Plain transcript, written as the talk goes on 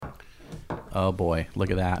Oh, boy.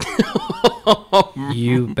 Look at that.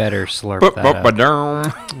 You better slurp that up.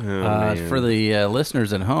 For the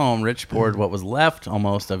listeners at home, Rich poured what was left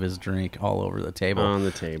almost of his drink all over the table. On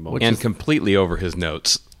the table. And completely over his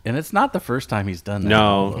notes. And it's not the first time he's done that.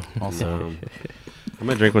 No. Also. I'm going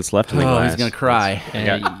to drink what's left in the glass. He's going to cry.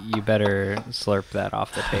 And you better slurp that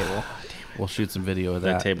off the table. We'll shoot some video of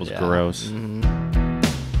that. That table's gross.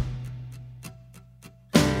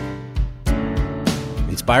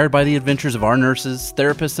 Inspired by the adventures of our nurses,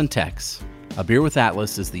 therapists, and techs, A Beer with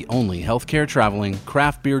Atlas is the only healthcare traveling,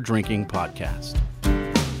 craft beer drinking podcast.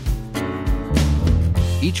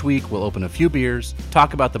 Each week, we'll open a few beers,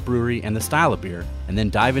 talk about the brewery and the style of beer, and then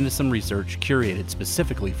dive into some research curated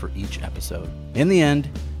specifically for each episode. In the end,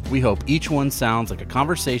 we hope each one sounds like a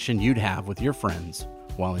conversation you'd have with your friends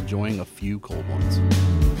while enjoying a few cold ones.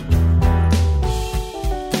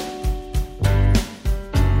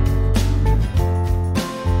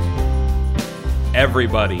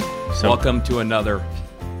 Everybody, welcome to another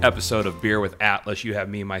episode of Beer with Atlas. You have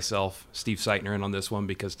me, myself, Steve Seitner, in on this one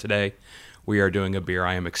because today we are doing a beer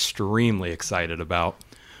I am extremely excited about.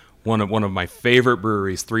 One of my favorite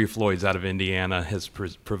breweries, Three Floyds out of Indiana, has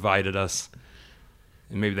provided us,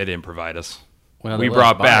 and maybe they didn't provide us. Well, we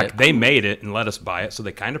brought back. They made it and let us buy it, so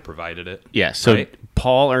they kind of provided it. Yeah, so right?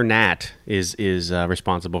 Paul or Nat is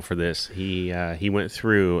responsible for this. He went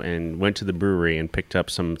through and went to the brewery and picked up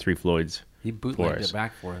some Three Floyds. He bootlegged it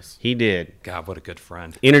back for us. He did. God, what a good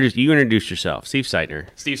friend. You introduced yourself. Steve Seitner.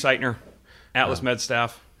 Steve Seitner, Atlas Med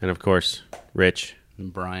staff. And, of course, Rich.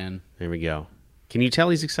 And Brian. There we go. Can you tell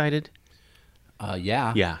he's excited?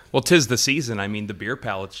 Yeah. Yeah. Well, 'tis the season. I mean, the beer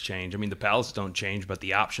palettes change. I mean, the palettes don't change, but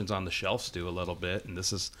the options on the shelves do a little bit. And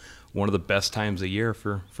this is one of the best times of year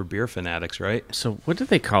for beer fanatics, right? So what do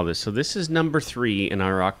they call this? So this is number 3 in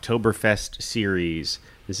our Oktoberfest series.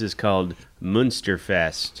 This is called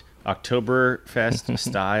Münsterfest. Oktoberfest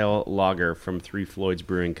style lager from Three Floyds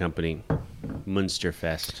Brewing Company.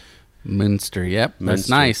 Münsterfest. Münster, yep. That's Münster.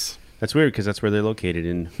 nice. That's weird because that's where they're located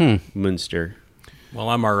in Münster. Well,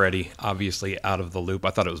 I'm already obviously out of the loop.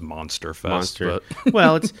 I thought it was Monster Fest. Monster. But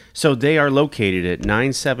Well, so they are located at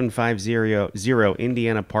 9750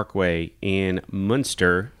 Indiana Parkway in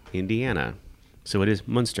Münster, Indiana. So it is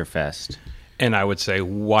Münsterfest. and I would say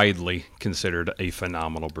widely considered a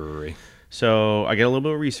phenomenal brewery. So I got a little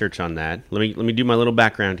bit of research on that. Let me do my little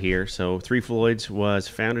background here. So Three Floyds was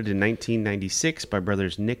founded in 1996 by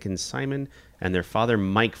brothers Nick and Simon and their father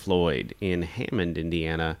Mike Floyd in Hammond,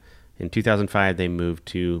 Indiana. In 2005, they moved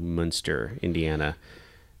to Munster, Indiana.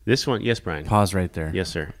 This one, yes, Brian. Pause right there. Yes,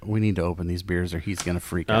 sir. We need to open these beers or he's going to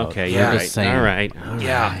freak out. Okay, Yeah. yeah, Just saying. All right.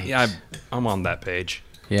 Yeah, I'm on that page.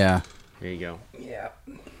 Yeah. There you go. Yeah,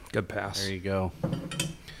 good pass. There you go.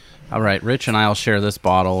 All right, Rich and I will share this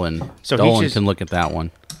bottle, and So he Dolan just- can look at that one.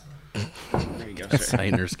 There you go, sir.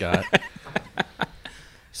 Seitner's got.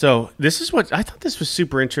 So this is what I thought this was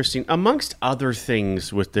super interesting. Amongst other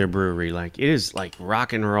things with their brewery, like it is like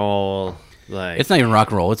rock and roll, like It's not even rock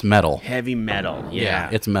and roll. It's metal. heavy metal. Yeah,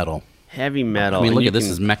 It's metal. heavy metal. I mean, And look you at this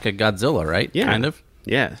can- is Mecha Godzilla, right? Yeah. Kind of.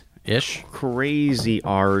 yeah, Ish. crazy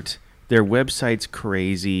art. Their website's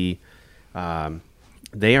crazy.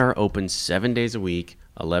 They are open 7 days a week,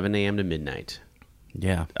 11 a.m. to midnight.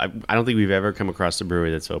 Yeah. I don't think we've ever come across a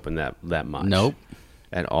brewery that's open that much. Nope.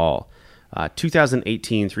 At all.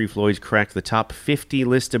 2018, Three Floyds cracked the top 50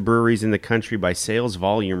 list of breweries in the country by sales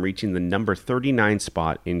volume, reaching the number 39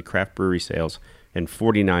 spot in craft brewery sales and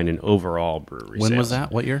 49 in overall brewery sales. When was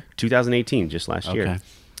that? What year? 2018, just last year. Okay.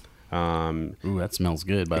 Ooh, that smells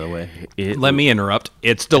good, by the way. Let me interrupt.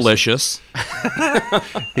 It's delicious.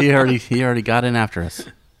 He already got in after us.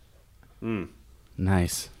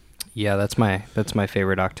 Nice. Yeah, that's my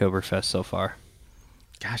favorite Oktoberfest so far.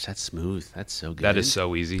 Gosh, that's smooth. That's so good. That is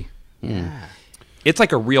so easy. Yeah. It's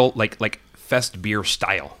like a real like fest beer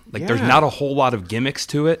style. Like there's Yeah. not a whole lot of gimmicks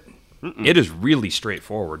to it. It is really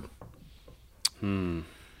straightforward. Yeah,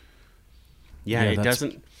 Yeah, it that's-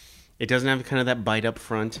 doesn't have kind of that bite up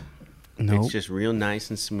front. Nope. It's just real nice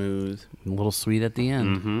and smooth. A little sweet at the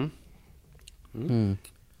end.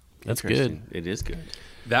 That's good. Interesting. It is good.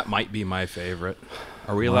 That might be my favorite.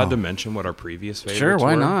 Are we allowed to mention what our previous favorites Sure,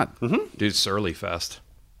 why were? not? Dude, Surly Fest.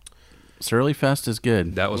 Surly Fest is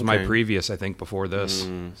good. That was my Okay. previous, I think, before this.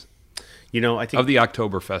 You know, I think Of the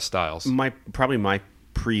Oktoberfest styles. my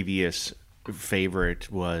previous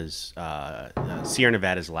favorite was Sierra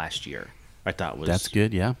Nevada's last year. I thought was That's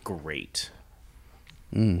good, yeah. great.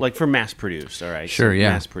 Like for mass produced, all right. Sure, yeah.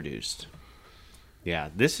 Mass produced. Yeah,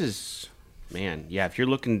 this is man. Yeah, if you're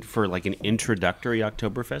looking for like an introductory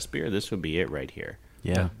Oktoberfest beer, this would be it right here.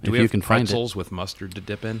 Yeah, Do if we you have can find it. pretzels with mustard to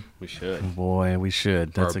dip in? We should. Boy, we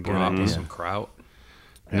should. That's or a good brat idea. with some kraut?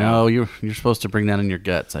 No, you're supposed to bring that in your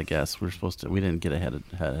guts, I guess. We didn't get ahead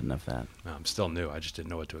enough of that. No, I'm still new. I just didn't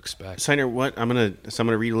know what to expect. Signer, I'm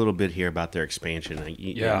gonna read a little bit here about their expansion.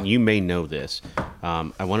 You may know this.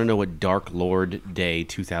 I want to know what Dark Lord Day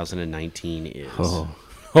 2019 is.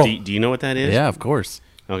 Do you know what that is? Yeah, of course.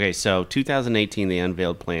 Okay, so 2018 they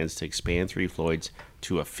unveiled plans to expand Three Floyds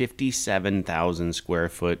to a 57,000 square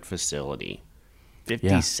foot facility.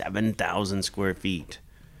 57,000 square feet.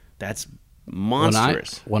 That's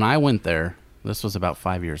monstrous. When I went there, this was about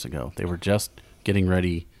 5 years ago. They were just getting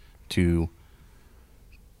ready to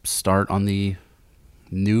start on the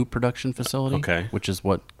new production facility, which is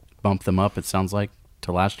what bumped them up, it sounds like,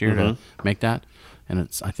 to last year to make that. And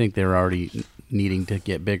I think they're already needing to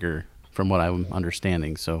get bigger from what I'm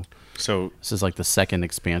understanding. So this is like the second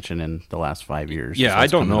expansion in the last 5 years. Yeah, I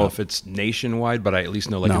don't know if it's nationwide, but I at least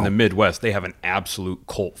know in the Midwest, they have an absolute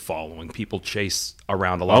cult following. People chase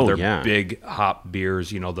around a lot of their big hop beers,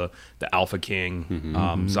 the Alpha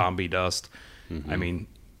King, Zombie Dust. I mean,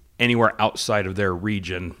 anywhere outside of their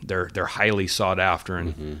region, they're highly sought after,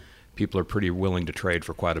 and people are pretty willing to trade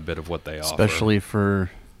for quite a bit of what they offer. Especially for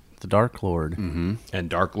the Dark Lord. And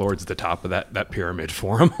Dark Lord's the top of that pyramid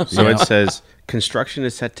for them. So it says, construction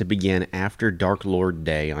is set to begin after Dark Lord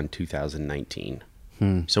Day on 2019.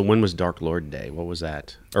 So when was Dark Lord Day? What was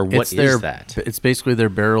that? Or what is that? It's basically their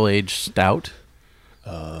barrel-aged stout.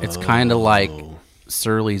 It's kind of like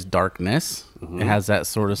Surly's Darkness. It has that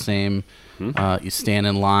sort of same, you stand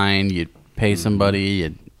in line, you pay somebody,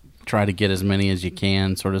 you try to get as many as you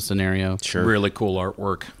can sort of scenario. Sure. Really cool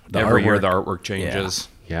artwork. Every year the artwork changes.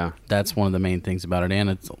 Yeah. That's one of the main things about it, and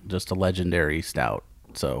it's just a legendary stout.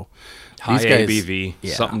 So high these guys, ABV,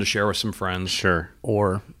 something to share with some friends. Sure.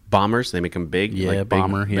 Or bombers, they make them big. Yeah, like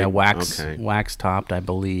bomber. Big, wax topped, I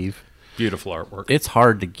believe. Beautiful artwork. It's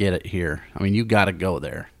hard to get it here. I mean, you got to go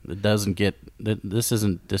there. It doesn't get. This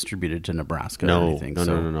isn't distributed to Nebraska or anything.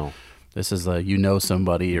 No. This is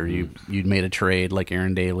somebody, or you made a trade like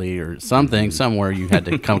Aaron Daly or something somewhere. You had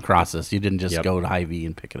to come across this. You didn't just go to Hy-Vee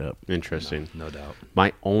and pick it up. Interesting. No doubt.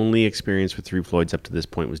 My only experience with Three Floyds up to this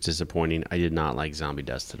point was disappointing. I did not like Zombie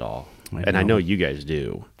Dust at all. I know you guys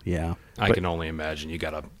do. Yeah. I can only imagine you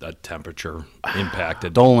got a temperature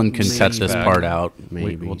impacted. Dolan can cut this back. part out.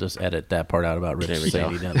 Maybe. We'll just edit that part out about Rich There we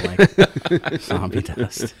saying go. he doesn't like Zombie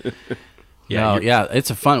Dust. It's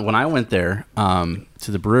a fun. When I went there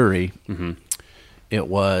to the brewery, it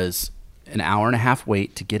was an hour and a half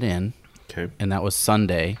wait to get in. Okay. And that was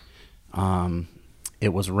Sunday.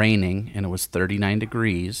 It was raining and it was 39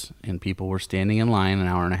 degrees, and people were standing in line an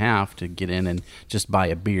hour and a half to get in and just buy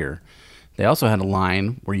a beer. They also had a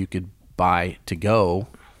line where you could buy to go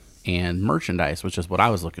and merchandise, which is what I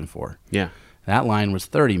was looking for. Yeah. That line was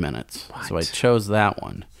 30 minutes. So I chose that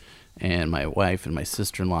one. And my wife and my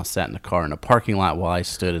sister-in-law sat in the car in a parking lot while I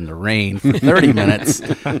stood in the rain for 30 minutes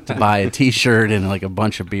to buy a T-shirt and like a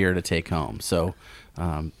bunch of beer to take home. So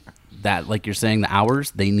that, like you're saying, the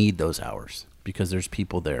hours, they need those hours because there's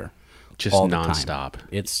people there Just all the nonstop. time.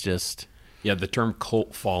 It's just... Yeah, the term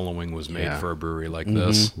cult following was made for a brewery like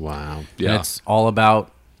this. Wow. Yeah. It's all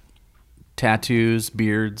about tattoos,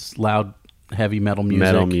 beards, loud, heavy metal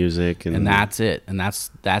music. And that's it. And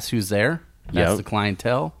that's who's there. That's the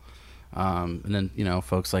clientele. And then,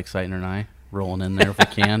 folks like Seitner and I rolling in there if we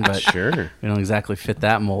can. But Sure. we don't exactly fit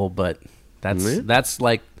that mold, but that's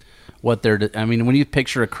like what they're... I mean, when you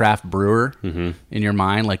picture a craft brewer in your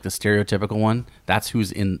mind, like the stereotypical one, that's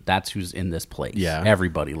who's in this place. Yeah.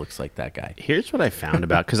 Everybody looks like that guy. Here's what I found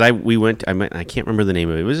about, because I can't remember the name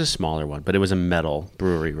of it. It was a smaller one, but it was a metal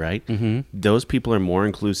brewery, right? Mm-hmm. Those people are more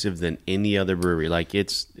inclusive than any other brewery. Like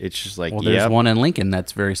it's just like, Well, there's one in Lincoln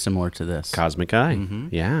that's very similar to this. Cosmic Eye.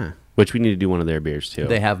 Yeah. Which we need to do one of their beers too.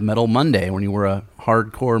 They have Metal Monday. When you wear a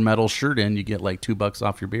hardcore metal shirt in, you get like $2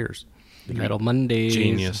 off your beers. Metal Mondays.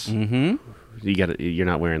 Genius. Mm-hmm. You're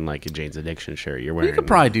not wearing like a Jane's Addiction shirt. You're wearing. You could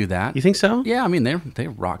probably do that. You think so? Yeah, I mean they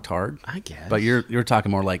rocked hard. I guess. But you're talking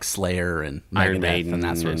more like Slayer and Iron Megadeth Maiden and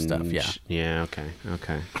that sort of stuff. Yeah. Yeah.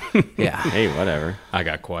 Okay. Yeah. Hey, whatever. I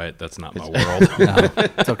got quiet. That's not my world. No,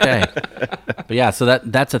 it's okay. But yeah, so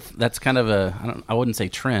that's kind of I wouldn't say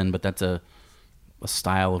trend, but that's a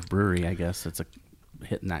style of brewery, I guess. It's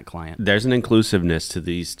hitting that client. There's an inclusiveness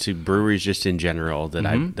to breweries just in general that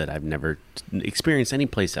I've never experienced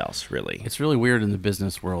anyplace else, really. It's really weird in the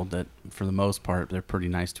business world that for the most part they're pretty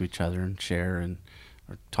nice to each other and share and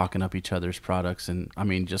are talking up each other's products, and I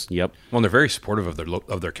mean just Yep. Well, they're very supportive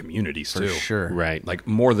of their communities for too. sure. Right. Like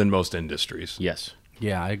more than most industries. Yes.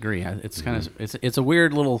 Yeah, I agree. It's kind of it's a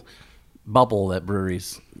weird little bubble that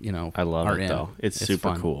breweries, I love are it, in. though. It's super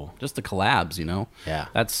fun. cool. Just the collabs, Yeah.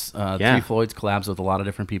 That's Yeah. Three Floyds collabs with a lot of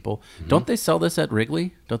different people. Don't they sell this at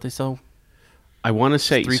Wrigley? Don't they sell I want to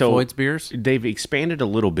say Three Floyds beers? They've expanded a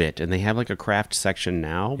little bit, and they have like a craft section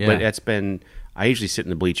now. Yeah. But it's been. I usually sit in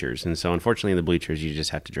the bleachers, and so unfortunately, in the bleachers, you just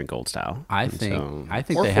have to drink old style. I And think so- Or they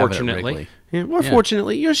have it at fortunately. Wrigley. yeah, more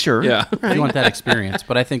fortunately, you're sure. Yeah. If you want that experience.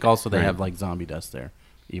 But I think also they have like zombie dust there,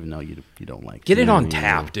 even though you don't like Get it on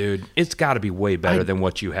tap, dude. It's got to be way better than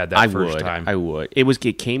what you had that first time. I would.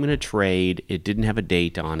 It came in a trade. It didn't have a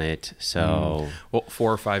date on it, so Well,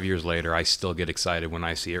 4 or 5 years later, I still get excited when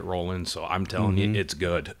I see it rolling. So I'm telling you, it's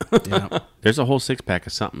good. Yeah. there's a whole 6-pack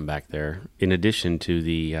of something back there, in addition to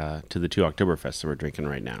the 2 Oktoberfest that we're drinking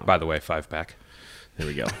right now. By the way, 5-pack. There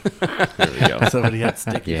we go. There we go. Somebody had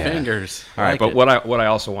sticky Yeah. fingers. All right, Like but it. what I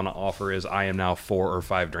also want to offer is I am now 4 or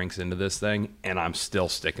 5 drinks into this thing, and I'm still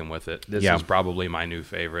sticking with it. This Yeah. is probably my new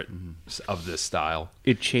favorite of this style.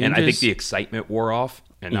 It changes. And I think the excitement wore off,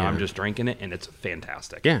 and now Yeah. I'm just drinking it, and it's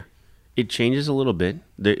fantastic. Yeah. It changes a little bit.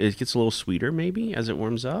 It gets a little sweeter, maybe, as it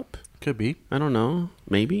warms up. Could be. I don't know.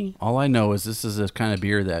 Maybe. All I know is this is a kind of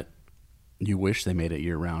beer that you wish they made it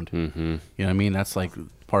year round. Mm-hmm. You know what I mean? That's like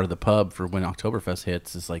part of the pub for when Oktoberfest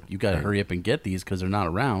hits. It's like you got to hurry up and get these because they're not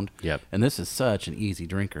around. Yep. And this is such an easy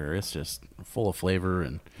drinker. It's just full of flavor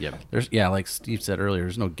and Yep. there's like Steve said earlier,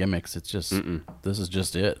 there's no gimmicks. It's just this is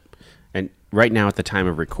just it. And right now, at the time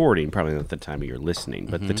of recording, probably not the time of your listening,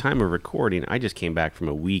 but the time of recording, I just came back from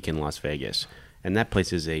a week in Las Vegas, and that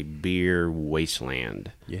place is a beer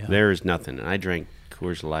wasteland. Yeah. There is nothing. And I drank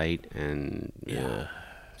Coors Light, and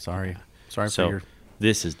Sorry so for your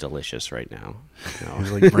this is delicious right now.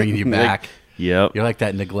 really bringing you back. Yep. You're like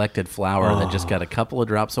that neglected flower that just got a couple of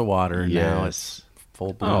drops of water and now it's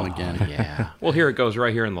full bloom again. Yeah. Well, here it goes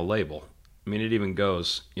right here in the label. I mean, it even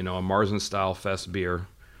goes, a Marzen-style Fest beer,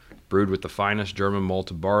 brewed with the finest German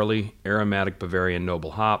malted barley, aromatic Bavarian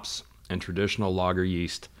noble hops, and traditional lager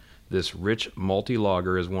yeast. This rich malty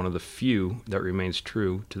lager is one of the few that remains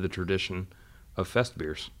true to the tradition of Fest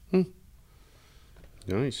beers.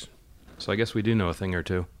 Nice. So I guess we do know a thing or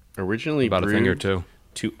two. Originally About a thing or brewed two.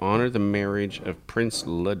 to honor the marriage of Prince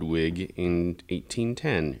Ludwig in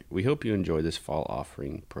 1810. We hope you enjoy this fall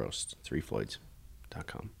offering. Prost.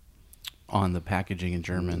 3floyds.com. On the packaging in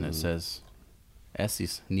German it says Es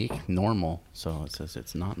ist nicht normal, so it says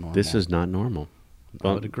it's not normal. This is not normal.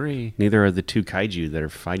 I would agree. Neither are the 2 kaiju that are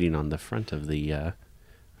fighting on the front of the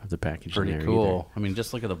package. Pretty there cool. I mean,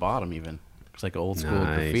 just look at the bottom even. It's like old school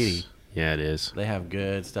Nice. graffiti. Yeah, it is. They have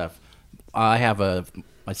good stuff. I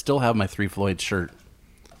still have my Three Floyd shirt,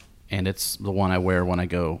 and it's the one I wear when I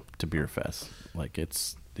go to Beer Fest. Like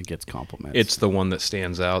it gets compliments. It's the one that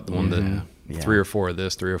stands out, the one that Yeah. 3 or 4 of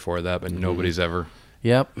this, 3 or 4 of that, but nobody's ever.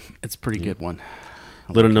 Yep, it's a pretty good one.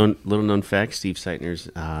 Little known fact: Steve Seitner's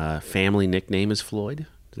family nickname is Floyd.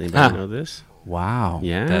 Does anybody know this? Wow.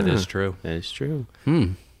 Yeah, That is true. That is true.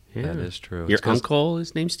 Yeah. That is true. Your It's 'cause- uncle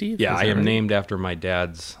is named Steve? Yeah, Is I that am right? named after my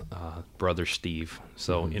dad's brother, Steve.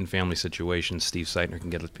 So in family situations, Steve Seitner can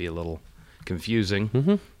get it be a little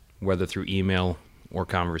confusing, whether through email or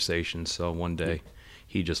conversation. So one day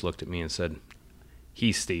he just looked at me and said,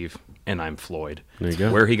 he's Steve, and I'm Floyd. There you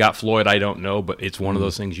go. Where he got Floyd, I don't know, but it's one of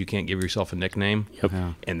those things you can't give yourself a nickname. Yep.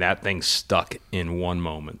 Yeah. And that thing stuck in one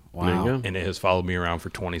moment. Wow. There you go. And it has followed me around for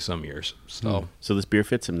 20-some years. So So this beer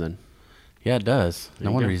fits him then. Yeah, it does. No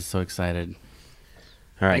you wonder go. he's so excited.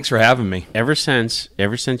 All right. thanks for having me. Ever since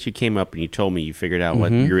you came up and you told me you figured out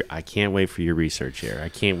what I can't wait for your research here. I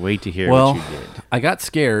can't wait to hear Well, what you did. I got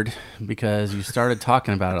scared because you started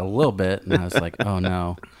talking about it a little bit, and I was like, oh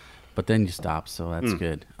no. But then you stopped, so that's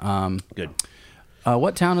good. Good.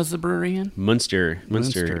 What town is the brewery in? Munster,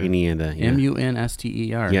 Indiana. Yeah. Munster.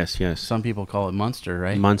 Yes, yes. Some people call it Munster,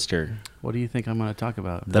 right? Munster. What do you think I'm going to talk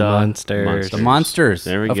about? The Monsters. The Monsters.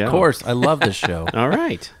 There we of go. Of course. I love this show. All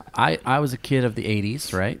right. I was a kid of the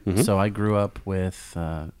 80s, right? So I grew up with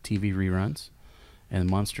TV reruns, and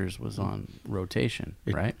Monsters was on rotation,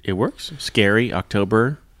 right? It works. Scary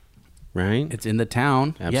October, right? It's in the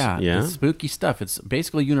town. Yeah. It's spooky stuff. It's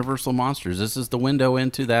basically Universal Monsters. This is the window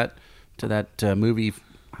into that movie.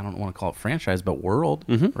 I don't want to call it franchise, but world,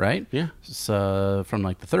 right? Yeah. It's from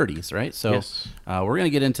like the 30s, right? So Yes. we're going to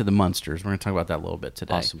get into the Monsters. We're going to talk about that a little bit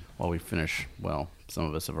today. Awesome. While we finish, well, some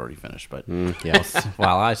of us have already finished, but yes.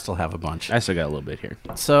 while I still have a bunch. I still got a little bit here.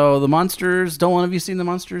 So the Monsters, don't one of you seen the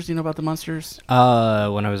Monsters? Do you know about the Monsters? When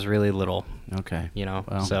I was really little, Okay.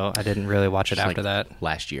 Well, so I didn't really watch it Just after like that.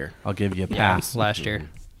 last year. I'll give you a Yeah, pass. last year.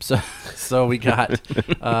 So we got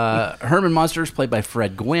Herman Munster's played by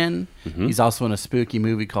Fred Gwynn. Mm-hmm. He's also in a spooky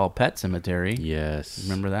movie called Pet Sematary. Yes.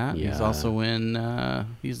 Remember that? Yeah. He's also in,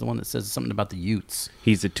 he's the one that says something about the Utes.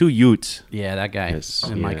 He's the two Utes. Yeah, that guy. Yes,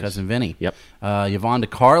 And My yes. Cousin Vinny. Yep. Yvonne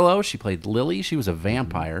DiCarlo, she played Lily. She was a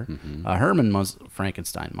vampire. Herman was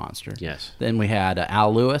Frankenstein monster. Yes. Then we had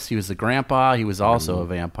Al Lewis. He was the grandpa. He was also a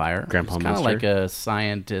vampire. Grandpa kind of Munster. like a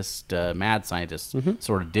scientist, mad scientist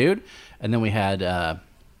sort of dude. And then we had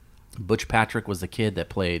Butch Patrick was the kid that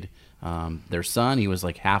played their son. He was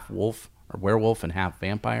like half wolf or werewolf and half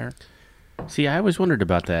vampire. See, I always wondered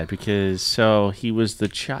about that because he was the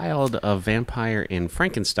child of vampire in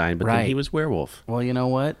Frankenstein, but then Right. he was werewolf. Well, you know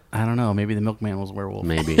what? I don't know. Maybe the milkman was werewolf.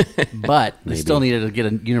 Maybe. But they still needed to get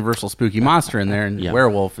a universal spooky monster in there, and Yeah.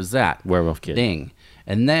 werewolf is that. Werewolf kid. Ding.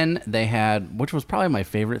 And then they had, which was probably my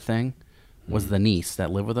favorite thing, was the niece that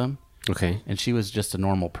lived with them. Okay. And she was just a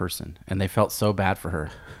normal person. And they felt so bad for her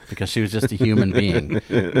because she was just a human being.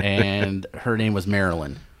 And her name was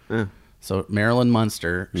Marilyn. So Marilyn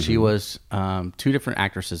Munster, she was, two different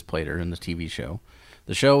actresses played her in the TV show.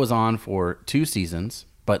 The show was on for 2 seasons,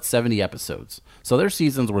 but 70 episodes. So their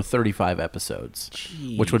seasons were 35 episodes,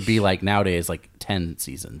 which would be like nowadays like 10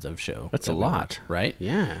 seasons of show. That's a lot. Right?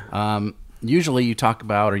 Yeah. Usually you talk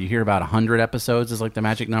about or you hear about 100 episodes is like the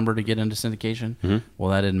magic number to get into syndication. Well,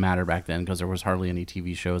 that didn't matter back then because there was hardly any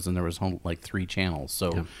TV shows and there was like 3 channels.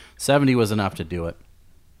 So 70 was enough to do it.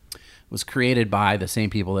 It was created by the same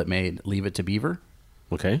people that made Leave It to Beaver.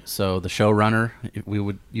 Okay. So the showrunner, if we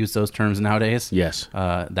would use those terms nowadays. Yes.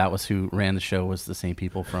 That was who ran the show, was the same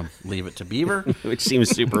people from Leave It to Beaver. Which seems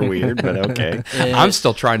super weird, but okay. I'm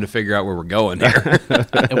still trying to figure out where we're going here.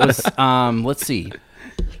 It was, let's see.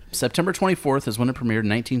 September 24th is when it premiered in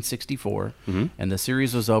 1964, and the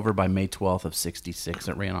series was over by May 12th of 66.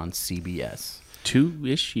 It ran on CBS.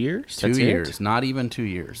 2-ish years? 2 That's it? years, not even 2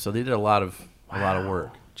 years. So they did a lot of work.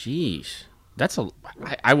 Jeez.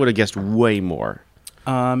 I would have guessed way more.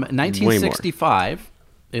 1965,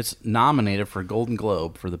 it's nominated for a Golden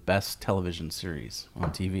Globe for the best television series on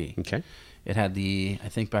TV. Okay. It had I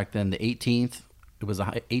think back then, the 18th, it was the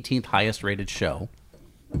 18th highest rated show.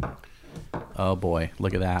 Oh boy,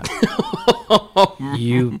 look at that.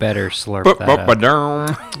 You better slurp that up.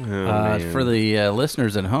 For the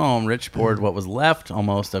listeners at home, Rich poured what was left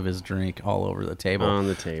almost of his drink all over the table. On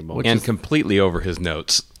the table. Which And is- completely over his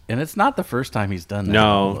notes. And it's not the first time he's done that.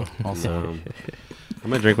 No. Also, I'm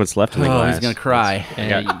going to drink what's left in the glass. he's going to cry.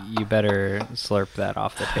 And you better slurp that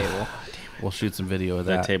off the table. We'll shoot some video of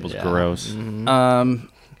That that. table's Yeah. gross.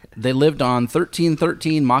 They lived on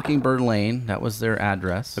 1313 Mockingbird Lane. That was their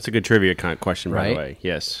address. That's a good trivia question, by Right? the way.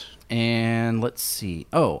 Yes. And let's see.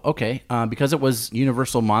 Oh, okay. Because it was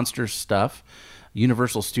Universal Monsters stuff,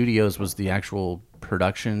 Universal Studios was the actual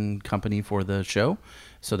production company for the show.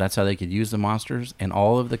 So that's how they could use the monsters. And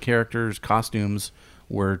all of the characters' costumes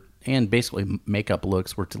were, and basically makeup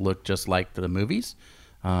looks, were to look just like the movies.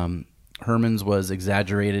 Herman's was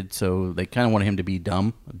exaggerated, so they kind of wanted him to be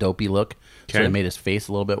dumb, a dopey look. So Okay. they made his face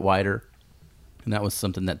a little bit wider. And that was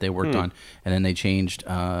something that they worked on. And then they changed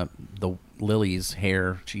the Lily's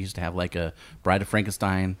hair. She used to have like a Bride of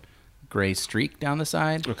Frankenstein gray streak down the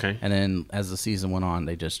side. Okay. And then as the season went on,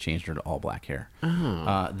 they just changed her to all black hair.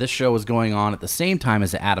 This show was going on at the same time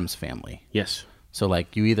as the Addams Family. Yes. So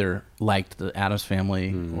like you either liked the Addams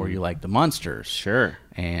Family or you liked the Munsters. Sure.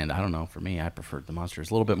 And I don't know, for me, I preferred the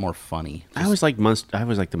Munsters. A little bit more funny. I always like the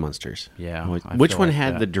Munsters. Yeah, I Which feel one like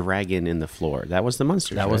had that. the dragon in the floor? That was the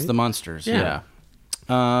Munsters. That was right? the Munsters, Yeah. yeah.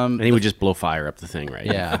 And he would just blow fire up the thing, right?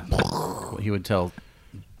 Yeah. He would tell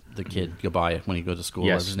the kid goodbye when he go to school.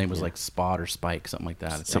 Yes. His name was like Spot or Spike, something like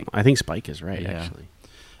that. I think. I think Spike is right, Yeah. actually.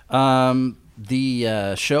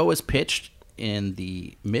 The show was pitched in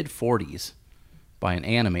the mid 40s by an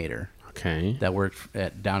animator Okay. that worked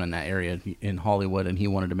down in that area in Hollywood, and he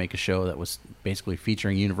wanted to make a show that was basically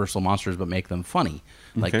featuring Universal monsters but make them funny,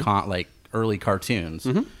 like Okay. like early cartoons.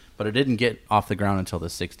 Mm-hmm. But it didn't get off the ground until the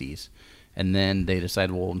 60s. And then they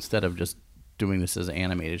decided, well, instead of just doing this as an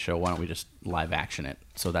animated show, why don't we just live action it?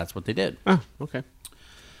 So that's what they did. Oh, okay.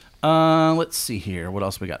 Let's see here. What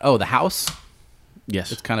else we got? Oh, the house.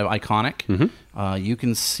 Yes. It's kind of iconic. You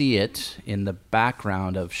can see it in the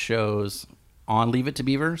background of shows on Leave It to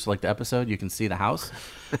Beaver. So like the episode, you can see the house.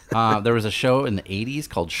 There was a show in the 80s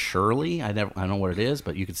called Shirley. I don't know what it is,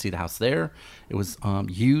 but you could see the house there. It was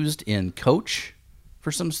used in Coach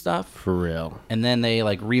for some stuff. For real. And then they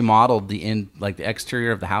like remodeled the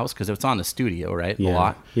exterior of the house because it's on the studio, right? Yeah, A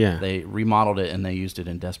lot. yeah. They remodeled it and they used it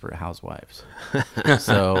in Desperate Housewives.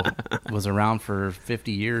 So it was around for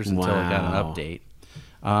 50 years until it got an Wow. update.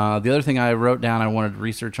 The other thing I wrote down I wanted to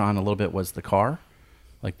research on a little bit was the car.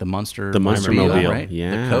 like the Munster Mobile, right?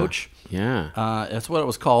 Yeah. The coach. Yeah. That's what it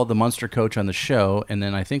was called, the Munster coach on the show. And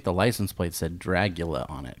then I think the license plate said Dragula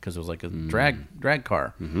on it because it was like a drag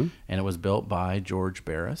car. Mm-hmm. And it was built by George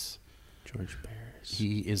Barris. George Barris.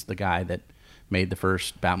 He is the guy that made the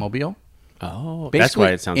first Batmobile. Oh, Basically, that's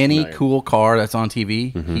why it sounds any familiar. cool car that's on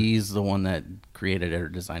TV, he's the one that created it or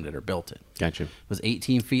designed it or built it. Gotcha. It was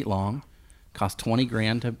 18 feet long, cost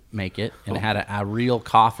 $20,000 to make it, and it had a real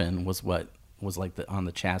coffin. Was what was like on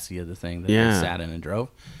the chassis of the thing that they sat in and drove.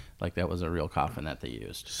 Like that was a real coffin that they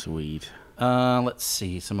used. Sweet. Let's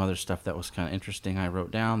see some other stuff that was kind of interesting. I wrote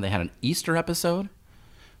down. They had an Easter episode.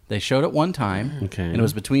 They showed it one time, and it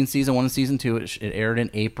was between season 1 and season 2. It aired in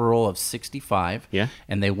April of '65. Yeah,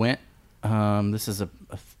 and they went. This is a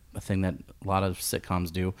thing that a lot of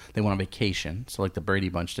sitcoms do. They went on vacation. So like the Brady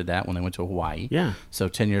Bunch did that when they went to Hawaii. Yeah. So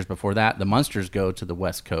 10 years before that, the Munsters go to the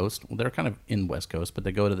West Coast. Well, they're kind of in West Coast, but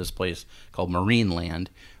they go to this place called Marine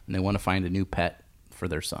Land, and they want to find a new pet for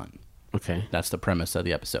their son. Okay. That's the premise of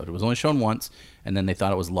the episode. It was only shown once, and then they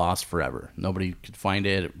thought it was lost forever. Nobody could find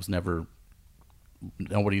it. It was never...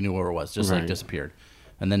 Nobody knew where it was. Just like disappeared.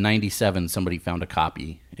 And then 97, somebody found a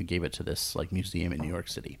copy and gave it to this like museum in New York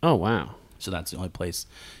City. Oh, wow. So that's the only place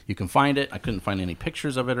you can find it. I couldn't find any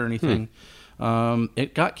pictures of it or anything.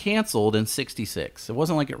 It got canceled in '66. It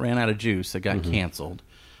wasn't like it ran out of juice. It got canceled.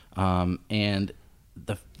 And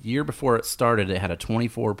the year before it started, it had a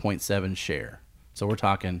 24.7 share. So we're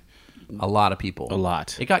talking a lot of people. A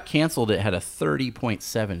lot. It got canceled. It had a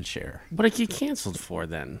 30.7 share. What did it get canceled for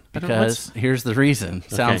then? Because here's the reason.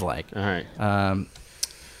 Sounds like. All right.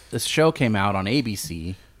 This show came out on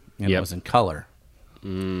ABC, and it was in color.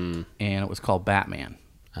 And it was called Batman.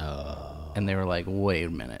 Oh. And they were like, wait a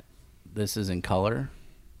minute. This is in color?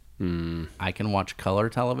 I can watch color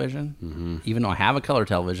television? Even though I have a color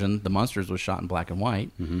television, The Munsters was shot in black and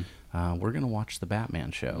white. We're going to watch the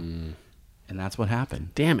Batman show. And that's what happened.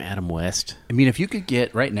 Damn Adam West. I mean, if you could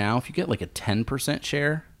get, right now, if you get like a 10%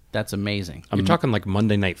 share, that's amazing. You're talking like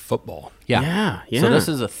Monday Night Football. Yeah. So this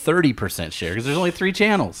is a 30% share because there's only 3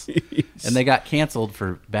 channels. And they got canceled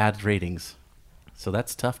for bad ratings. So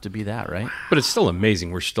that's tough to be that, right? But it's still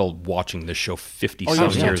amazing. We're still watching this show 50 you're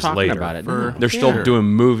some still years talking later. about it. They're still doing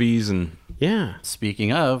movies and... Yeah.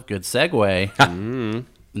 Speaking of, good segue.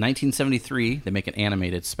 1973, they make an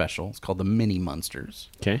animated special. It's called The Mini Munsters.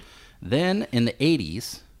 Okay. Then in the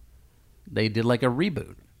 80s, they did like a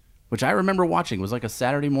reboot, which I remember watching. It was like a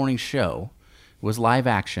Saturday morning show. It was live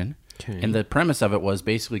action. Okay. And the premise of it was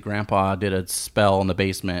basically Grandpa did a spell in the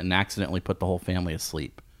basement and accidentally put the whole family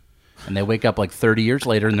asleep. And they wake up like 30 years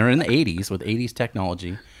later, and they're in the 80s with 80s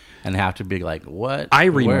technology, and they have to be like, what? I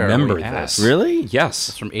Where are remember we at? this. Really? Yes.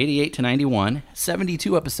 It's from 88 to 91,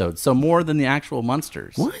 72 episodes, so more than the actual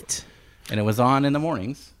Munsters. What? And it was on in the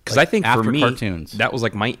mornings. Because like I think after for me, cartoons. that was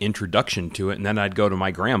like my introduction to it, and then I'd go to my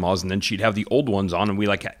grandma's, and then she'd have the old ones on, and we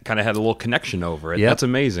like kind of had a little connection over it. Yep. That's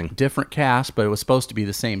amazing. Different cast, but it was supposed to be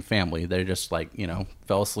the same family. They just like,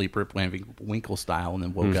 fell asleep Rip Van Winkle style and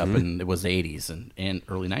then woke up, and it was the 80s and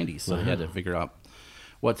early 90s. So they had to figure out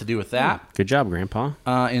what to do with that. Good job, Grandpa.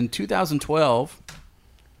 In 2012,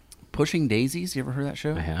 Pushing Daisies, you ever heard that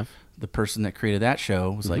show? I have. The person that created that show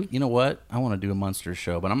was like, you know what? I want to do a Munsters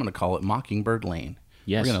show, but I'm going to call it Mockingbird Lane.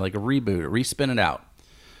 Yes. We're going to like reboot it, respin it out.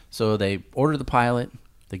 So they order the pilot,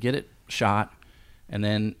 they get it shot, and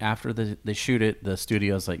then after they shoot it, the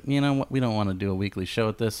studio's like, you know what? We don't want to do a weekly show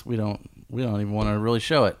at this. We don't even want to really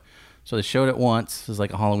show it. So they showed it once. It was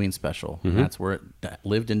like a Halloween special. And that's where it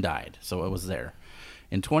lived and died. So it was there.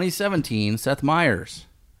 In 2017, Seth Meyers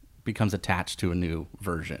becomes attached to a new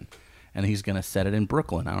version. And he's going to set it in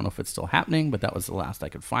Brooklyn. I don't know if it's still happening, but that was the last I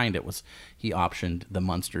could find. It was he optioned the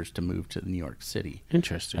Munsters to move to New York City.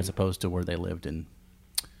 Interesting. As opposed to where they lived in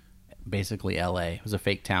basically L.A. It was a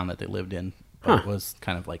fake town that they lived in, but it was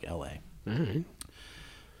kind of like L.A. All right.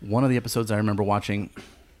 One of the episodes I remember watching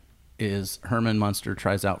is Herman Munster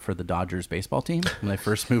tries out for the Dodgers baseball team when they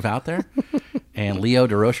first move out there. And Leo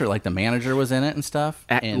DeRocher, like the manager, was in it and stuff.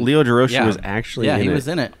 And Leo DeRocher was actually in it? Yeah, he was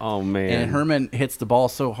in it. Oh, man. And Herman hits the ball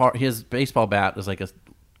so hard. His baseball bat is like a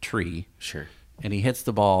tree. Sure. And he hits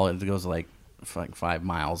the ball and it goes like 5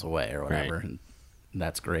 miles away or whatever. Right. And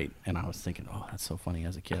that's great. And I was thinking, oh, that's so funny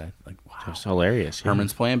as a kid. I like, wow. That's hilarious. Yeah.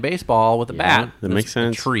 Herman's playing baseball with a bat. That makes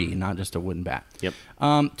sense. A tree, not just a wooden bat. Yep.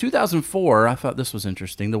 2004, I thought this was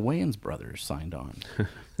interesting. The Wayans brothers signed on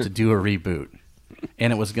to do a reboot.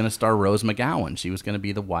 And it was going to star Rose McGowan. She was going to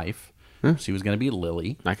be the wife. She was going to be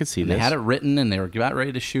Lily. I could see and this. They had it written, and they were about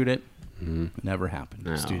ready to shoot it. Never happened.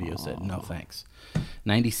 The studio said, no thanks.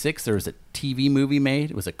 96, there was a TV movie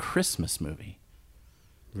made. It was a Christmas movie.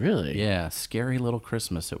 Really? Yeah, Scary Little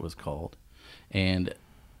Christmas it was called. And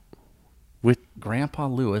With Grandpa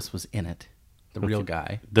Lewis was in it, the real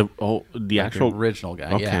guy. the Like actual the original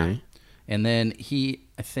guy, Okay. yeah. And then he,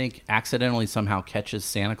 I think, accidentally somehow catches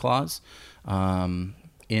Santa Claus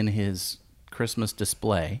in his Christmas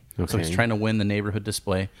display. So he's Okay. trying to win the neighborhood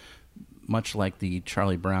display, much like the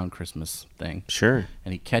Charlie Brown Christmas thing. Sure.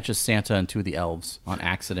 And he catches Santa and two of the elves on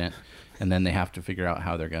accident, and then they have to figure out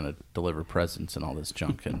how they're going to deliver presents and all this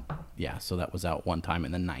junk. And yeah, so that was out one time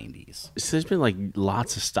in the 90s. So there's been like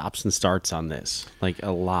lots of stops and starts on this, like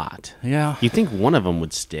a lot. Yeah. You think one of them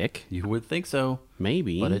would stick? You would think so,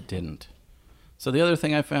 Maybe. but it didn't. So the other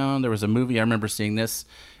thing I found, there was a movie, I remember seeing this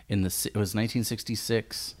it was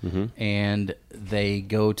 1966, and they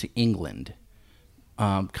go to England.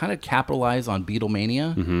 Kind of capitalize on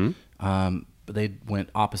Beatlemania, but they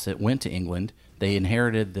went to England. They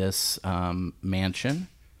inherited this mansion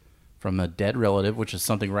from a dead relative, which is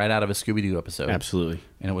something right out of a Scooby-Doo episode. Absolutely.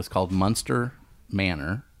 And it was called Munster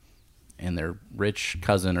Manor, and their rich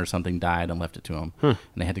cousin or something died and left it to them. And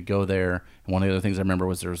they had to go there. And one of the other things I remember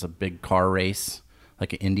was there was a big car race,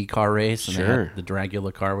 like an Indy car race. And Sure. the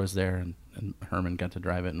Dragula car was there, and Herman got to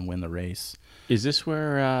drive it and win the race. Is this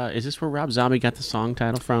where Rob Zombie got the song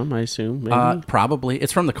title from? I assume. Maybe? Probably.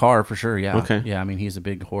 It's from the car for sure, yeah. Okay. Yeah, I mean, he's a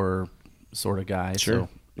big horror sort of guy. Sure. So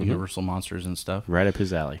Universal Monsters and stuff. Right up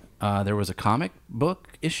his alley. There was a comic book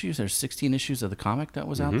issues. There's 16 issues of the comic that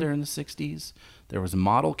was out there in the 60s. There was a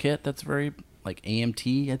model kit that's very, like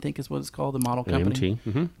AMT, I think is what it's called, the model company.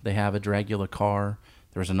 AMT, They have a Dragula car.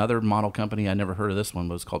 There was another model company, I never heard of this one,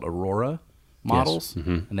 but it was called Aurora Models.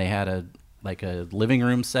 And they had a living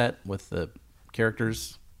room set with the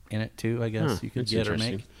characters in it too, I guess you could that's get or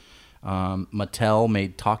interesting. make. Mattel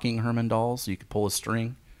made talking Herman dolls, so you could pull a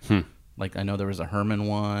string. Like I know there was a Herman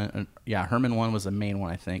one. Herman one was the main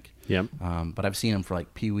one, I think. Yep. But I've seen him for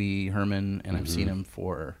like Pee Wee Herman, and I've seen him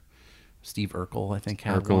for Steve Urkel, I think.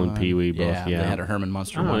 Had Urkel and one. Pee Wee both, yeah. They had a Herman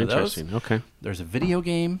Munster Oh, one of those. interesting. Okay. There's a video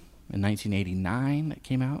game in 1989 that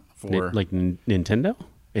came out for Like Nintendo?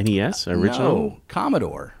 NES? Original? No,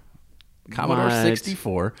 Commodore What?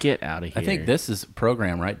 64. Get out of here. I think this is a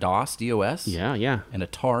program, right? DOS. Yeah, yeah. And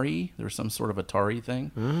Atari. There was some sort of Atari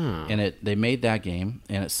thing. Ah. And they made that game,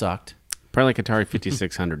 and it sucked. Probably like Atari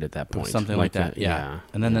 5600 at that point. Something like that, yeah.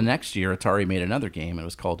 And then the next year, Atari made another game. It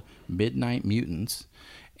was called Midnight Mutants.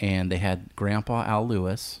 And they had Grandpa Al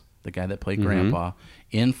Lewis, the guy that played Grandpa,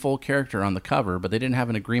 in full character on the cover, but they didn't have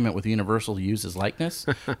an agreement with Universal to use his likeness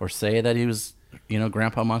or say that he was,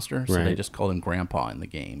 Grandpa Munster. So they Right. just called him Grandpa in the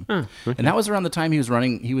game. Okay. And that was around the time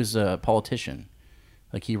he was a politician.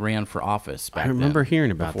 Like he ran for office back then. I remember hearing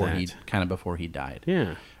about before that. before he died.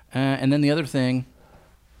 Yeah. And then the other thing,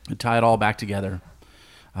 to tie it all back together,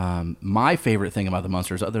 my favorite thing about the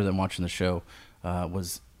Munsters, other than watching the show,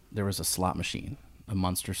 was there was a slot machine, a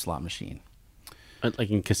Munster slot machine. Like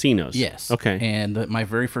in casinos? Yes. Okay. And my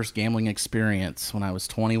very first gambling experience when I was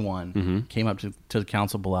 21, came up to the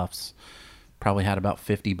Council Bluffs, probably had about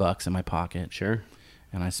 $50 in my pocket. Sure.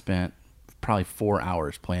 And I spent probably 4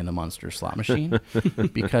 hours playing the Munster slot machine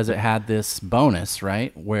because it had this bonus,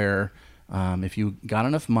 right, where if you got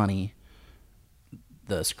enough money,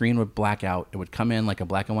 the screen would black out. It would come in like a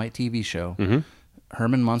black and white TV show.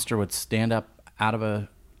 Herman Munster would stand up out of a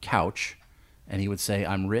couch, and he would say,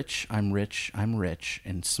 "I'm rich, I'm rich, I'm rich,"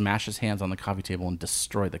 and smash his hands on the coffee table and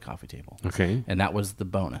destroy the coffee table. Okay. And that was the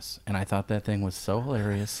bonus. And I thought that thing was so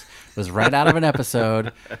hilarious. It was right out of an episode.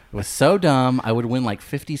 It was so dumb. I would win like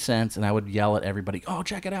 50 cents, and I would yell at everybody, "Oh,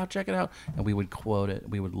 check it out, check it out." And we would quote it. I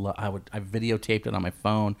videotaped it on my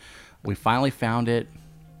phone. We finally found it.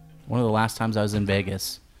 One of the last times I was in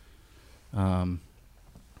Vegas,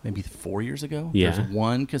 maybe 4 years ago. Yeah. There's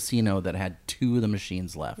one casino that had 2 of the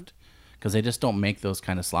machines left because they just don't make those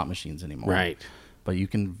kind of slot machines anymore. Right. But you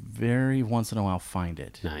can very once in a while find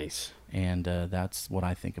it. Nice. And that's what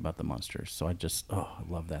I think about the Munsters. So I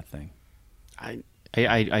love that thing.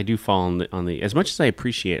 I do fall on the as much as I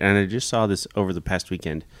appreciate, and I just saw this over the past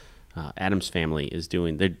weekend. Addams Family is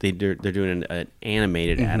doing they're doing an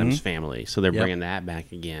animated Addams Family, so they're Yep. bringing that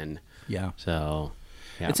back again. Yeah. So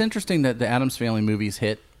yeah. It's interesting that the Addams Family movies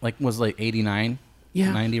hit, was 89,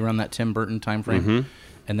 Yeah. 90, around that Tim Burton time frame.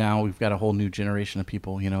 And now we've got a whole new generation of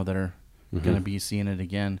people, that are going to be seeing it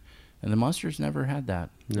again. And the Munsters never had that.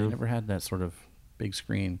 No. They never had that sort of big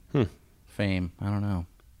screen fame. I don't know.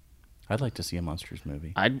 I'd like to see a Munsters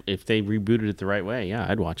movie. If they rebooted it the right way, yeah,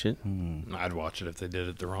 I'd watch it. I'd watch it if they did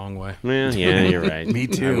it the wrong way. Well, yeah, you're right. Me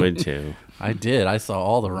too. I would too. I did. I saw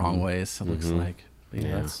all the wrong ways, it looks like.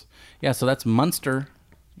 But so that's Munster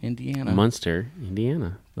Indiana. Munster,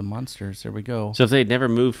 Indiana. The Munsters. There we go. So if they'd never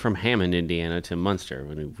moved from Hammond, Indiana to Munster,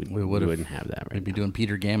 we wouldn't have that right We'd be now. doing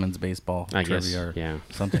Peter Gammon's baseball I guess, trivia or yeah.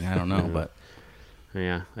 something. I don't know, but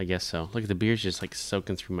Yeah, I guess so. Look at the beer's just like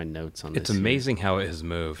soaking through my notes on this. It's amazing how it has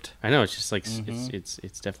moved. I know, it's just like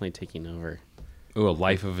it's definitely taking over. Ooh, a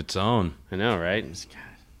life of its own. I know, right?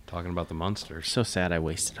 Talking about the Munsters. So sad I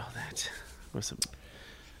wasted all that.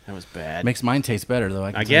 That was bad. makes mine taste better, though.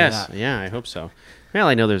 I can tell you guess. that. Yeah, I hope so. Well,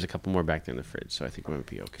 I know there's a couple more back there in the fridge, so I think we might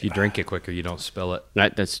be okay. If you drink it quicker, you don't spill it.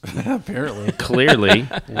 That's Apparently. clearly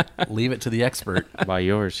Leave it to the expert. by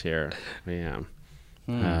yours here. Yeah.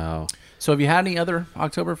 Oh. So have you had any other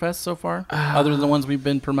Oktoberfest so far? Other than the ones we've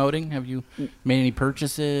been promoting? Have you made any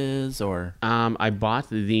purchases or? I bought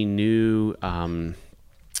the new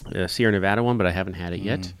Sierra Nevada one, but I haven't had it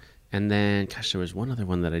yet. And then, gosh, there was one other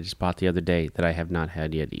one that I just bought the other day that I have not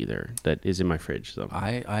had yet either. That is in my fridge. So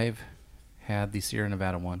I've had the Sierra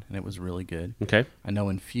Nevada one, and it was really good. okay, I know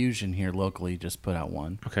Infusion here locally just put out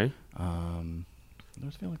one. okay. I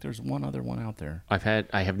just feel like there's one other one out there.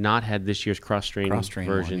 I have not had this year's cross-strain Cross-strain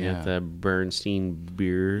version one, yet. yeah. The Bernstein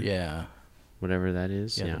beer, Yeah. whatever that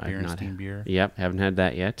is. Yeah, the I've not Bernstein beer. Yep, haven't had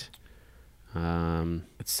that yet.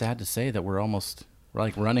 It's sad to say that we're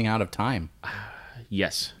like running out of time,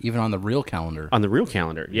 Yes, even on the real calendar. on the real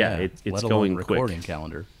calendar. Yeah, it's let alone going recording quick.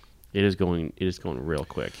 calendar. It is going real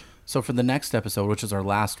quick. So for the next episode, which is our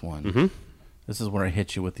last one, Mm-hmm. this is where I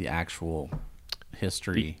hit you with the actual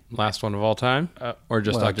history. Last one of all time? Or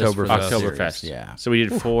just well, just for Oktoberfest? the Oktoberfest. series, yeah. So we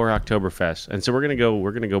did 4 Oktoberfest, and so we're gonna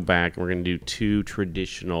go back. And we're gonna do 2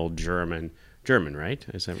 traditional German, right?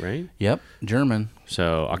 Is that right? Yep, German.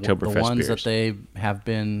 So Oktoberfest The ones beers. that they have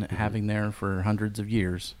been having there for hundreds of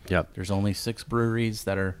years. Yep. There's only 6 breweries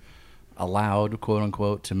that are allowed, quote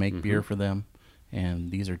unquote, to make beer for them,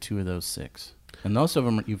 and these are 2 of those 6. And most of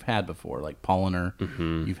them you've had before, like Polliner,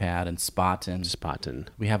 you've had, and Spaten.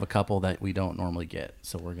 We have a couple that we don't normally get,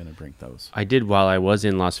 so we're going to drink those. I did while I was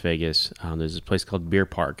in Las Vegas. There's this place called Beer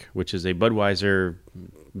Park, which is a Budweiser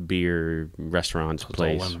beer restaurant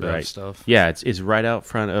place. all Limbev Right? stuff. Yeah, it's right out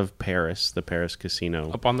front of Paris, the Paris Casino.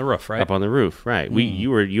 Up on the roof, right? Up on the roof, right?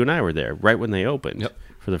 You and I were there right when they opened Yep.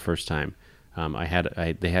 for the first time. They had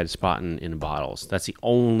Spaten in bottles. That's the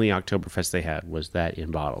only Oktoberfest they had was that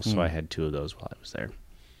in bottles. So I had 2 of those while I was there.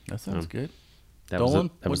 That sounds good. That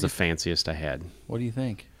Dolan, was the fanciest I had. What do you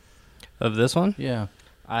think? Of this one? Yeah,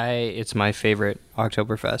 It's my favorite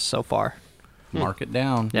Oktoberfest so far. mark it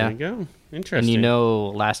down. Yeah. There you go. Interesting. And you know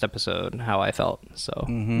last episode how I felt. So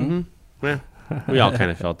Well, we all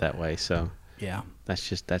kind of felt that way. So Yeah. that's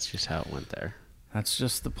just how it went there. That's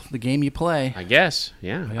just the game you play. I guess.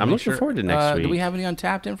 Yeah. gotta I'm make looking sure- forward to next week. Do we have any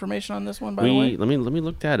untapped information on this one, by the way? Let me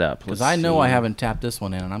look that up. Because Let's I know see. I haven't tapped this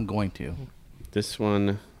one in, and I'm going to. This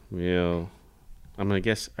one will. I'm gonna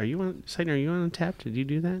guess. Are you on? Sainer, are you on Untapped? Did you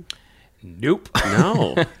do that? Nope.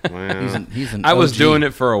 No. Wow. He's an I was OG. doing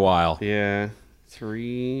it for a while. Yeah.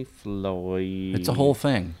 3 Floyd. It's a whole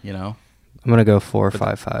thing, you know. I'm going to go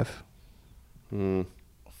 4.55.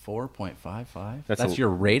 4.55. That's That's a- your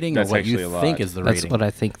rating, that's or what actually you a lot. think is the That's rating? what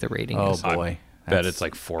I think the rating Oh is. boy, Bet That's- it's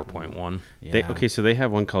like 4.1. They, yeah. okay, so they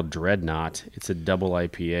have one called Dreadnought. It's a double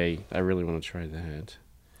IPA. I really want to try that.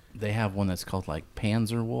 They have one that's called like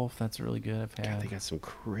Panzer Wolf. That's really good. I've had. They got some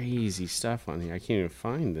crazy stuff on here. I can't even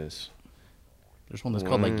find this. There's one that's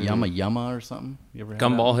called like Yumma Yumma or something. You ever had that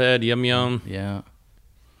Gumball one? head, yum yum. Yeah.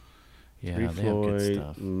 Yeah, Three they have good Floyd,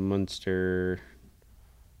 stuff. Munster.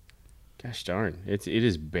 Gosh darn, it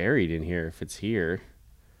is buried in here. If it's here,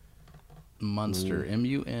 Munster,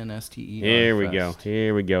 Munster. here we go.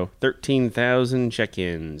 Here we go. 13,000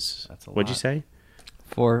 check-ins. That's a What'd you lot. say?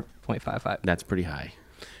 4.55. That's pretty high.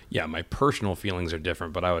 Yeah, my personal feelings are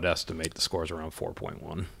different, but I would estimate the scores around 4.1.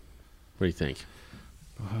 What do you think?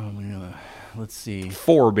 Let's see.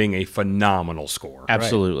 4 being a phenomenal score.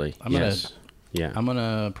 Absolutely. I'm gonna- yes. Yeah. I'm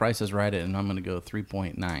gonna Price is Right it, and I'm gonna go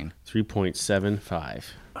 3.9.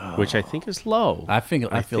 3.75, which I think is low. I feel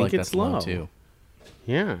like think that's it's low low. too.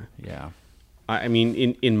 Yeah. Yeah. I mean,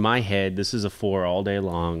 in my head, this is a 4 all day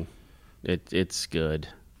long. It's good.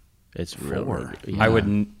 It's real. 4. Yeah. I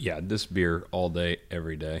would, this beer all day,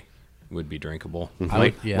 every day would be drinkable. I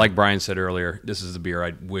would- yeah. Like Brian said earlier, this is the beer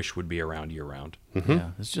I wish would be around year round.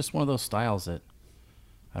 Yeah. It's just one of those styles that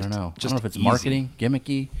I don't know. I don't Just know if it's easy. marketing,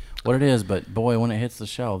 gimmicky, what it is, but boy, when it hits the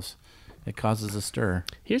shelves, it causes a stir.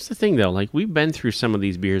 Here's the thing, though. Like we've been through some of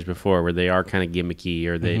these beers before, where they are kind of gimmicky,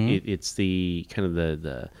 or it's the kind of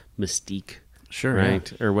the mystique, Sure.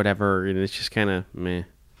 right, or whatever. And it's just kind of meh,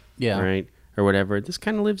 Yeah. right, or whatever. This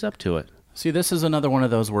kind of lives up to it. See, this is another one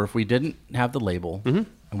of those where if we didn't have the label and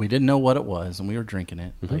we didn't know what it was and we were drinking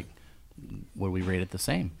it, like would we rate it the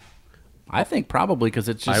same? I think probably because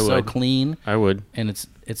it's just I so would. clean. I would. And it's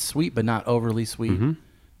sweet, but not overly sweet.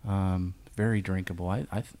 Very drinkable.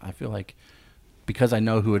 I feel like because I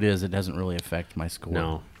know who it is, it doesn't really affect my score.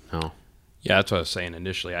 No. Yeah, that's what I was saying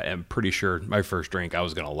initially. I am pretty sure my first drink, I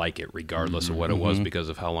was going to like it regardless of what it was because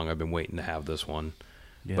of how long I've been waiting to have this one.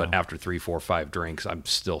 Yeah. But after 3, 4, 5 drinks, I'm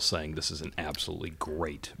still saying this is an absolutely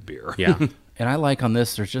great beer. Yeah. And I like on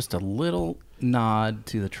this, there's just a little nod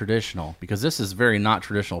to the traditional, because this is very not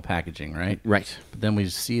traditional packaging, right? Right. But then we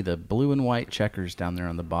see the blue and white checkers down there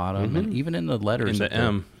on the bottom, and even in the letters. In the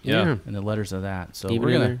M. Yeah. In the letters of that. So Even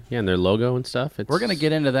we're going to... and their logo and stuff. We're going to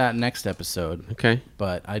get into that next episode. Okay.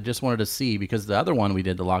 But I just wanted to see, because the other one we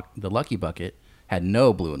did, the Lucky Bucket, had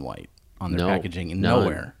no blue and white on their packaging and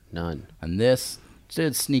nowhere. None. And this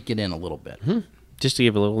did sneak it in a little bit. Just to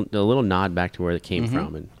give a little nod back to where it came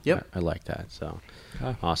from. And Yep. I like that. So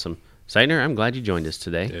awesome. Seidner, I'm glad you joined us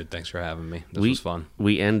today. Dude, thanks for having me. This was fun.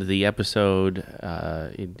 We end the episode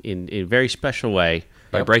in a very special way.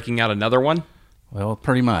 By breaking out another one? Well,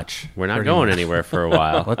 pretty much. We're not going anywhere for a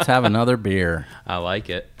while. Let's have another beer. I like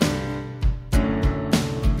it.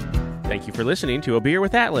 Thank you for listening to A Beer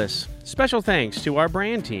with Atlas. Special thanks to our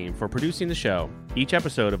brand team for producing the show. Each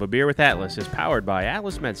episode of A Beer with Atlas is powered by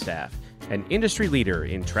Atlas MedStaff, an industry leader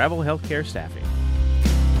in travel healthcare staffing.